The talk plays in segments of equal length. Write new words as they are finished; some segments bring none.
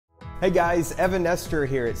Hey guys, Evan Nestor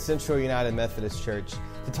here at Central United Methodist Church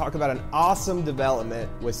to talk about an awesome development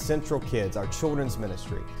with Central Kids, our children's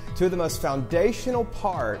ministry. Two of the most foundational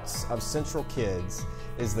parts of Central Kids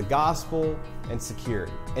is the gospel and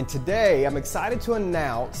security. And today I'm excited to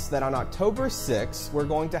announce that on October 6th, we're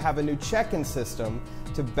going to have a new check-in system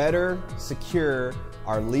to better secure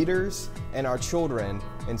our leaders and our children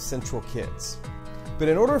in Central Kids. But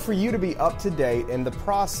in order for you to be up to date in the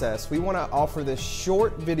process, we want to offer this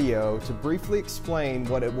short video to briefly explain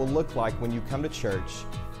what it will look like when you come to church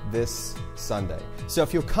this Sunday. So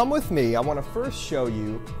if you'll come with me, I want to first show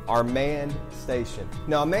you our manned station.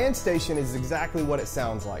 Now, a manned station is exactly what it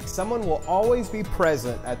sounds like. Someone will always be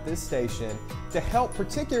present at this station to help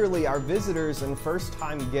particularly our visitors and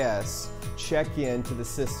first-time guests check into the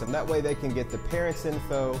system. That way they can get the parents'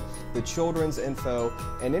 info, the children's info,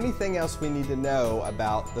 and anything else we need to know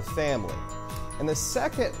about the family. And the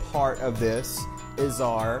second part of this is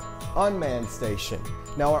our unmanned station.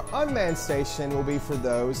 Now, our unmanned station will be for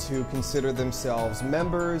those who consider themselves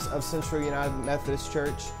members of Central United Methodist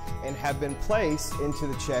Church and have been placed into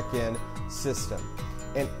the check-in system.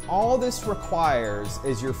 And all this requires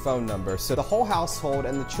is your phone number. So the whole household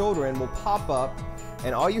and the children will pop up,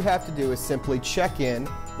 and all you have to do is simply check in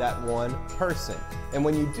that one person. And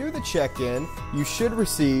when you do the check-in, you should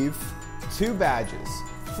receive two badges.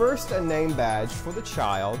 First, a name badge for the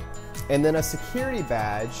child, and then a security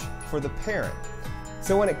badge for the parent.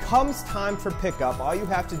 So when it comes time for pickup, all you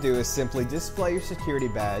have to do is simply display your security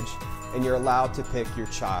badge, and you're allowed to pick your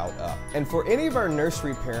child up. And for any of our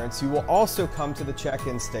nursery parents, you will also come to the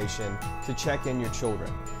check-in station to check in your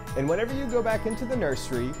children. And whenever you go back into the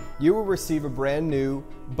nursery, you will receive a brand new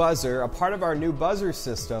buzzer, a part of our new buzzer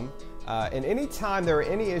system. And anytime there are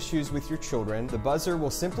any issues with your children, the buzzer will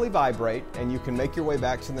simply vibrate and you can make your way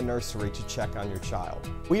back to the nursery to check on your child.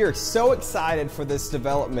 We are so excited for this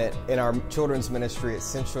development in our children's ministry at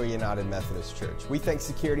Central United Methodist Church. We think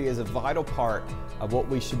security is a vital part of what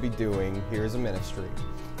we should be doing here as a ministry.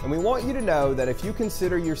 And we want you to know that if you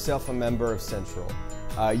consider yourself a member of Central,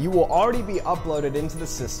 you will already be uploaded into the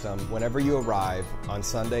system whenever you arrive on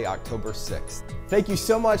Sunday, October 6th. Thank you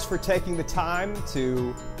so much for taking the time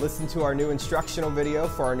to listen to our new instructional video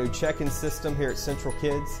for our new check-in system here at Central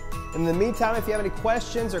Kids. In the meantime, if you have any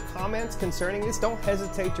questions or comments concerning this, don't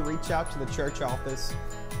hesitate to reach out to the church office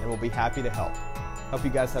and we'll be happy to help. Hope you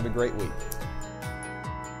guys have a great week.